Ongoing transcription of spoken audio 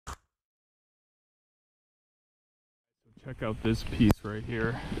Check out this piece right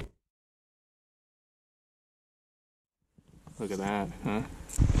here. Look at that, huh?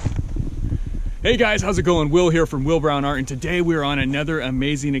 Hey guys, how's it going? Will here from Will Brown Art, and today we're on another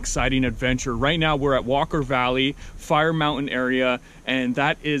amazing, exciting adventure. Right now we're at Walker Valley, Fire Mountain area, and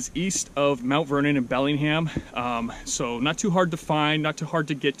that is east of Mount Vernon in Bellingham. So not too hard to find, not too hard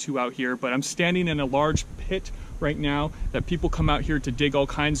to get to out here, but I'm standing in a large pit right now that people come out here to dig all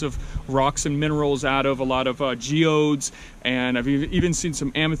kinds of rocks and minerals out of, a lot of geodes, and I've even seen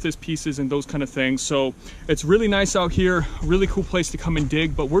some amethyst pieces and those kind of things. So it's really nice out here, really cool place to come and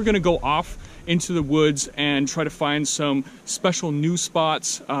dig, but we're gonna go off into the woods and try to find some special new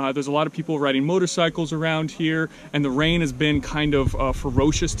spots. There's a lot of people riding motorcycles around here, and the rain has been kind of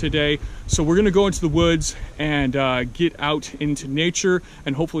ferocious today. So we're gonna go into the woods and get out into nature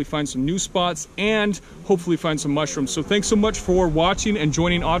and hopefully find some new spots and hopefully find some mushrooms. So thanks so much for watching and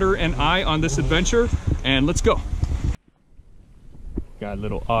joining Otter and I on this adventure, and let's go. Got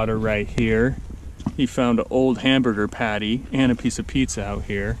Little Otter right here. He found an old hamburger patty and a piece of pizza out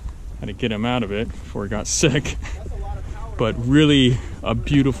here. Had to get him out of it before he got sick. But really a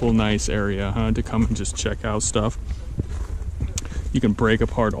beautiful, nice area, huh, to come and just check out stuff. You can break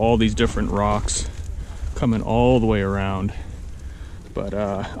apart all these different rocks coming all the way around. But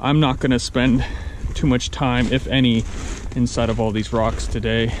I'm not gonna spend too much time, if any, inside of all these rocks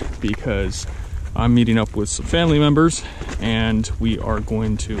today, because I'm meeting up with some family members and we are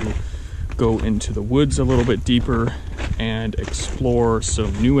going to go into the woods a little bit deeper and explore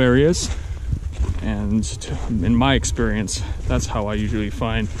some new areas. And in my experience, that's how I usually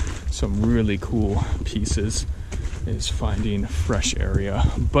find some really cool pieces, is finding fresh area.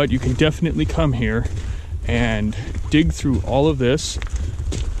 But you can definitely come here and dig through all of this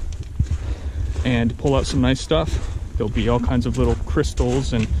and pull out some nice stuff. There'll be all kinds of little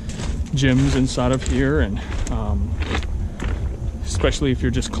crystals and gems inside of here, and especially if you're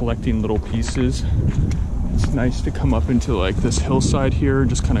just collecting little pieces, it's nice to come up into like this hillside here and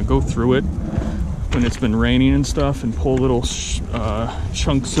just kind of go through it when it's been raining and stuff and pull little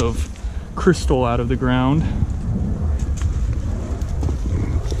chunks of crystal out of the ground.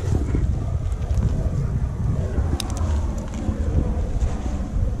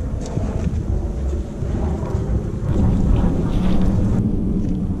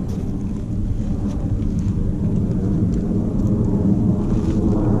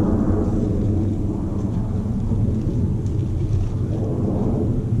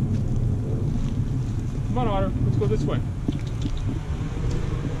 Go this way.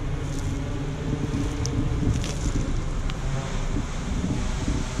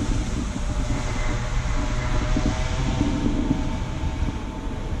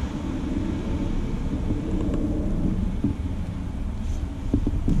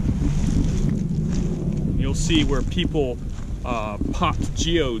 You'll see where people popped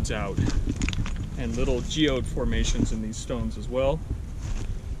geodes out, and little geode formations in these stones as well.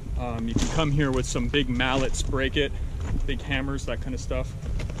 You can come here with some big mallets, break it, big hammers, that kind of stuff,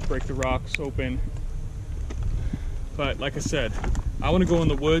 break the rocks open. But like I said, I want to go in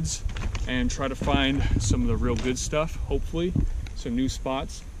the woods and try to find some of the real good stuff, hopefully, some new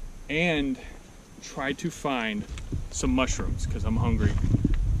spots, and try to find some mushrooms, because I'm hungry.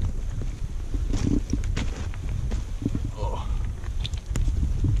 Oh.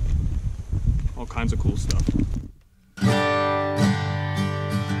 All kinds of cool stuff.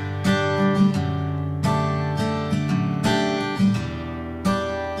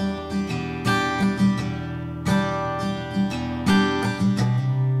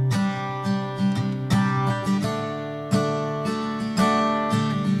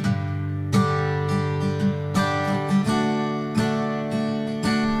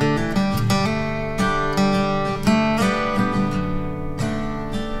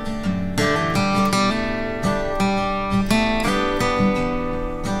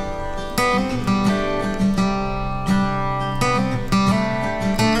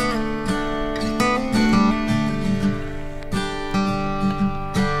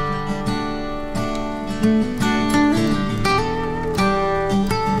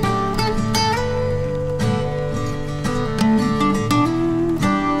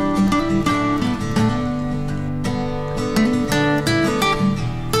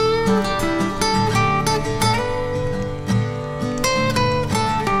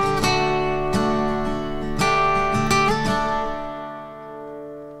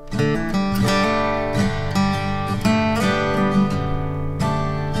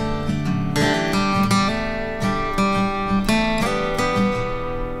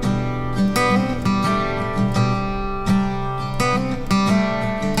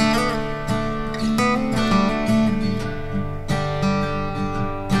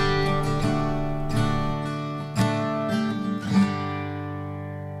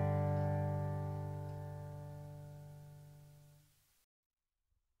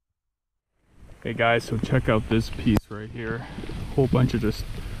 Hey guys, so check out this piece right here. Whole bunch of just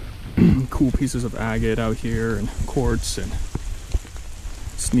cool pieces of agate out here, and quartz, and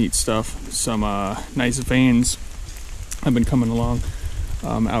it's neat stuff. Some nice veins have been coming along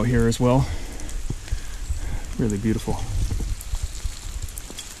out here as well. Really beautiful.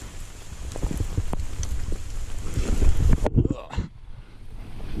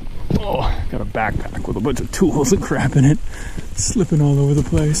 Oh, got a backpack with a bunch of tools and crap in it, slipping all over the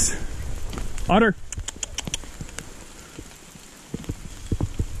place. Otter!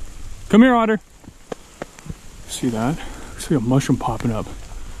 Come here, Otter! See that? I see a mushroom popping up.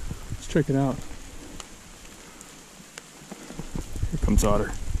 Let's check it out. Here comes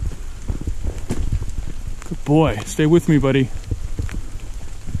Otter. Good boy. Stay with me, buddy.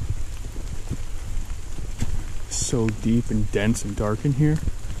 So deep and dense and dark in here.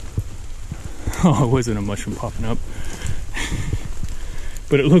 Oh, it wasn't a mushroom popping up.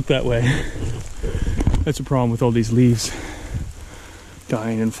 But it looked that way. That's a problem with all these leaves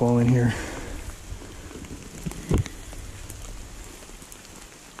dying and falling here.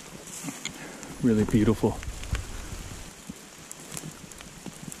 Really beautiful.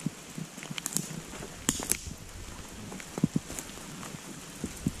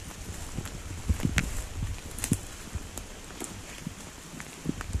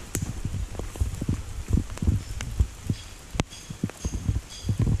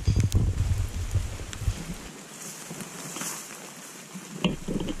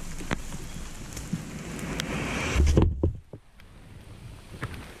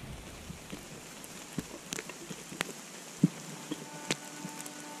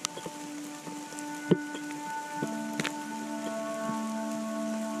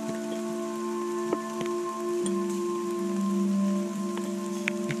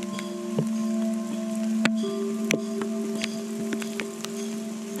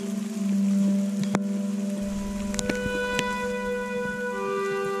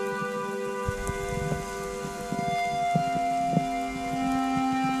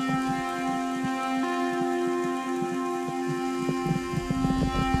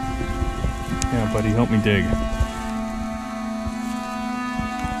 Yeah, buddy, help me dig.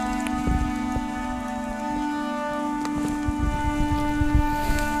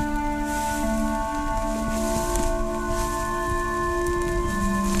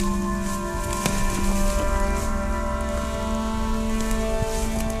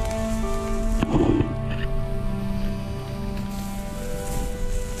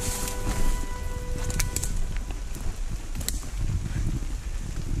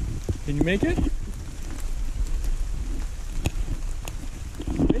 Can you make it?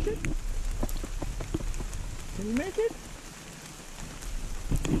 Make it? Can you make it?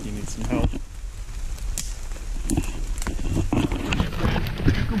 I think you need some help.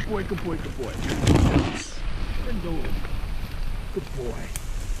 Good boy, good boy, good boy. Good boy. Good boy.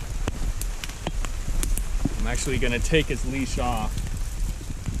 I'm actually going to take his leash off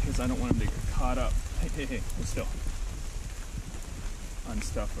because I don't want him to get caught up. Hey, hold still.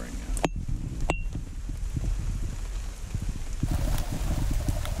 Unstuff right now.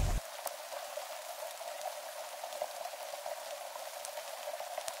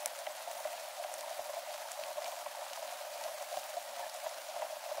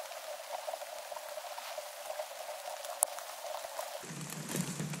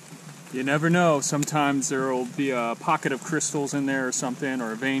 You never know, sometimes there will be a pocket of crystals in there or something,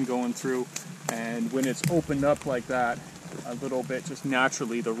 or a vein going through, and when it's opened up like that a little bit, just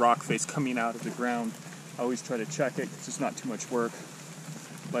naturally the rock face coming out of the ground, I always try to check it because it's not too much work.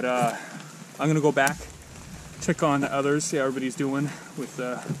 But I'm gonna go back, check on the others, see how everybody's doing with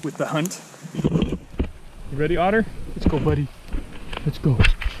the hunt. You ready, Otter? Let's go, buddy. Let's go.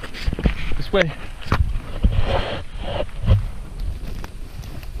 This way.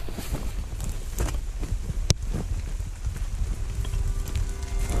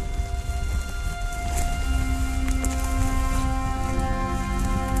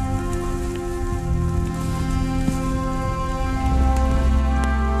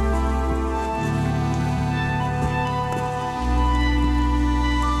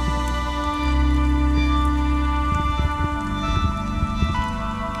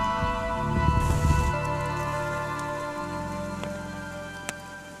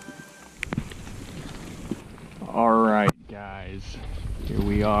 Alright guys, here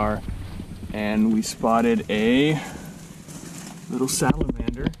we are, and we spotted a little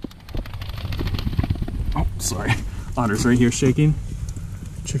salamander. Oh, sorry, Otter's right here shaking.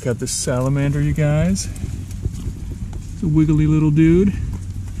 Check out this salamander, you guys. It's a wiggly little dude.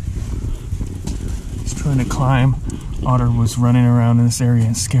 He's trying to climb. Otter was running around in this area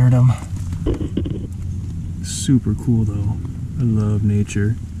and scared him. Super cool though. I love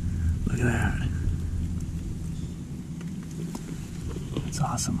nature. Look at that. It's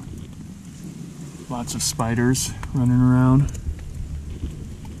awesome. Lots of spiders running around.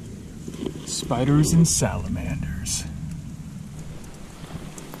 Spiders and salamanders.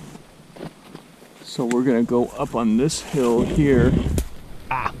 So we're gonna go up on this hill here.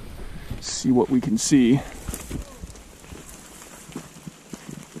 See what we can see.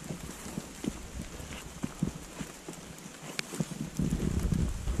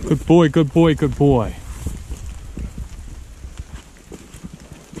 Good boy, good boy, good boy.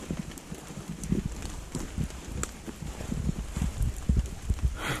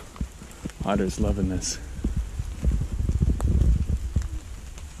 Otter's loving this.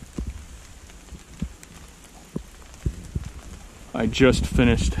 I just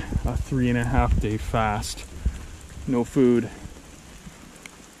finished a 3.5-day fast. No food,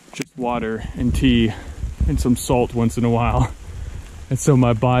 just water and tea and some salt once in a while. And so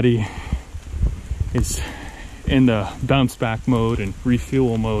my body is in the bounce back mode and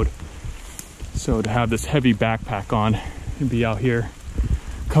refuel mode. So to have this heavy backpack on and be out here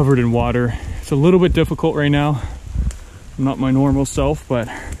covered in water, it's a little bit difficult right now. I'm not my normal self, but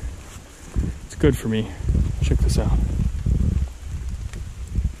it's good for me. Check this out.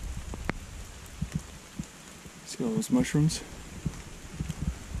 See all those mushrooms?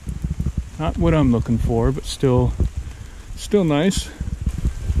 Not what I'm looking for, but still nice.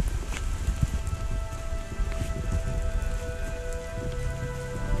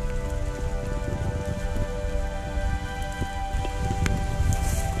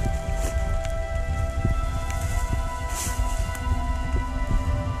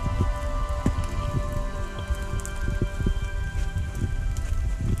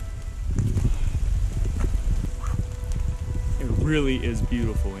 Really is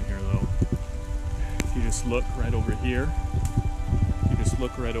beautiful in here though. If you just look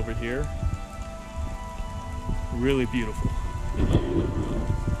right over here, really beautiful.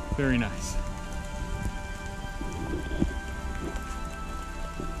 Very nice.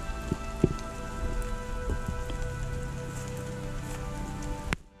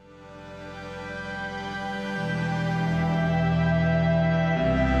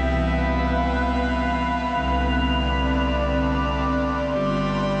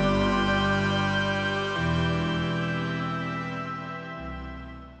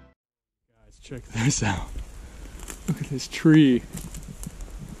 Check this out. Look at this tree.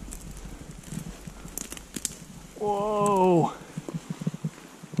 Whoa.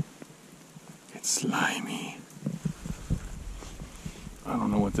 It's slimy. I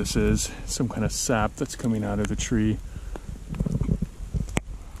don't know what this is. Some kind of sap that's coming out of the tree.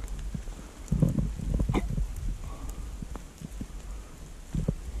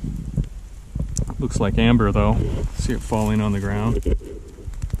 Looks like amber though. See it falling on the ground.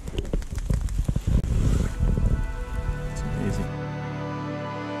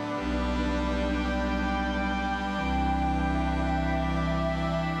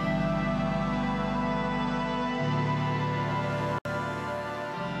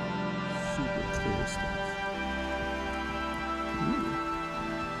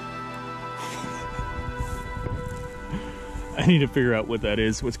 I need to figure out what that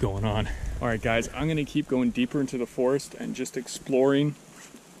is, what's going on. All right, guys, I'm gonna keep going deeper into the forest and just exploring.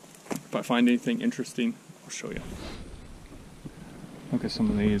 If I find anything interesting, I'll show you. Look at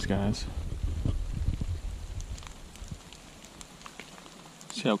some of these, guys.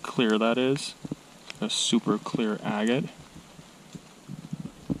 See how clear that is? A super clear agate.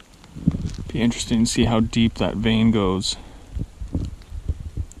 Be interesting to see how deep that vein goes.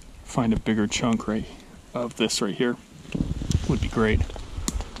 Find a bigger chunk right of this right here. Would be great.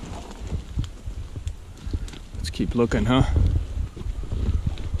 Let's keep looking, huh?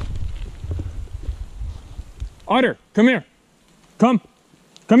 Otter, come here. Come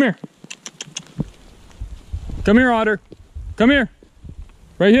here. Come here, Otter. Come here.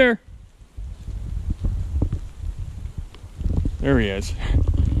 Right here. There he is.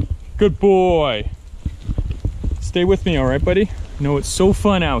 Good boy. Stay with me, all right, buddy? You know, it's so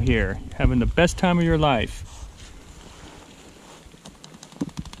fun out here. Having the best time of your life.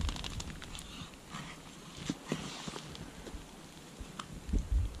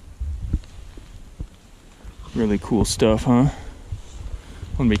 Really cool stuff, huh?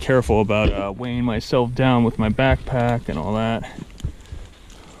 I'm gonna be careful about weighing myself down with my backpack and all that.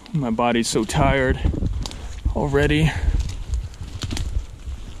 My body's so tired already.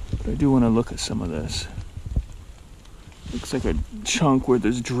 But I do want to look at some of this. Looks like a chunk where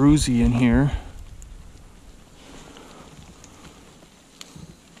there's druzy in here.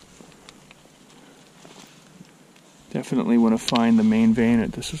 Definitely want to find the main vein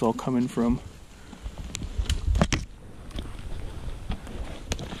that this is all coming from.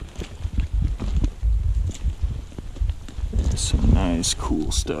 There's some nice,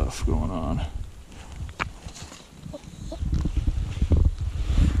 cool stuff going on.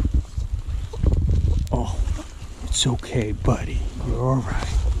 Oh, it's okay, buddy. You're all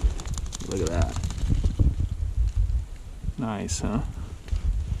right. Look at that. Nice, huh?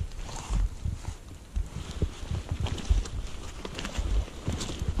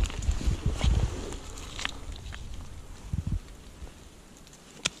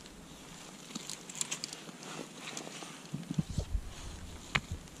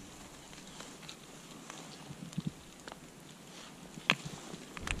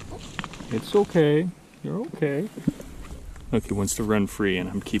 It's okay. You're okay. Look, he wants to run free, and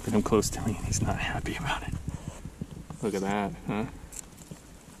I'm keeping him close to me, and he's not happy about it. Look at that, huh?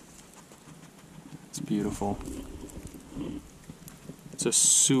 It's beautiful. It's a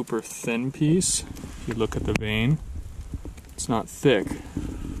super thin piece. If you look at the vein, it's not thick,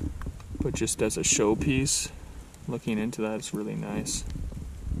 but just as a showpiece, looking into that, it's really nice.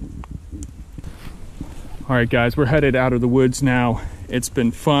 All right, guys, we're headed out of the woods now. It's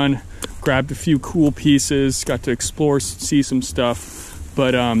been fun. Grabbed a few cool pieces, got to explore, see some stuff,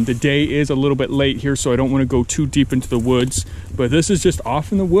 but the day is a little bit late here, so I don't want to go too deep into the woods. But this is just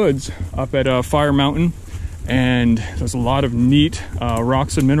off in the woods up at Fire Mountain, and there's a lot of neat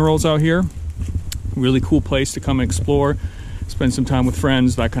rocks and minerals out here. Really cool place to come and explore, spend some time with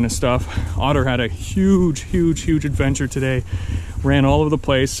friends, that kind of stuff. Otter had a huge adventure today. Ran all over the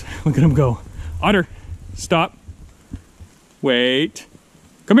place. Look at him go. Otter, stop. Wait.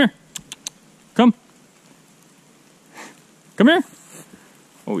 Come here. Come. Come here.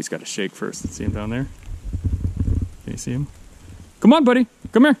 Oh, he's got to shake first. Let's see him down there. Can you see him? Come on, buddy.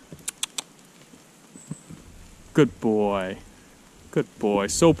 Come here. Good boy. Good boy.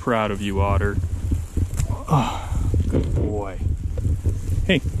 So proud of you, Otter. Oh, good boy.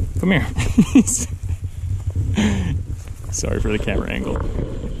 Hey, come here. Sorry for the camera angle.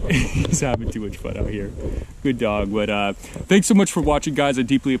 He's having too much fun out here. Good dog. But thanks so much for watching, guys. I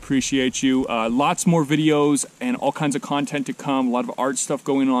deeply appreciate you. Lots more videos and all kinds of content to come. A lot of art stuff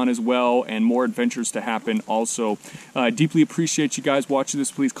going on as well, and more adventures to happen also. Deeply appreciate you guys watching this.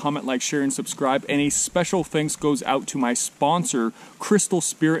 Please comment, like, share, and subscribe. And a special thanks goes out to my sponsor, Crystal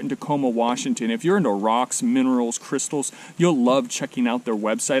Spirit in Tacoma, Washington. If you're into rocks, minerals, crystals, you'll love checking out their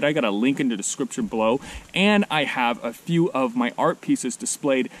website. I got a link in the description below. And I have a few of my art pieces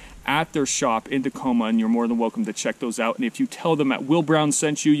displayed at their shop in Tacoma, and you're more than welcome to check those out. And if you tell them that Will Brown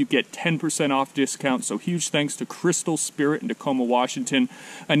sent you, you get 10% off discount. So huge thanks to Crystal Spirit in Tacoma, Washington.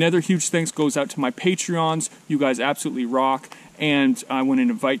 Another huge thanks goes out to my Patreons. You guys absolutely rock. And I want to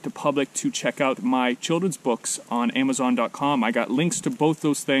invite the public to check out my children's books on Amazon.com. I got links to both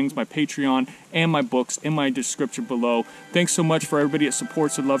those things, my Patreon and my books, in my description below. Thanks so much for everybody that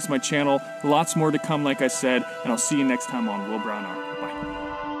supports and loves my channel. Lots more to come, like I said, and I'll see you next time on Will Brown Art.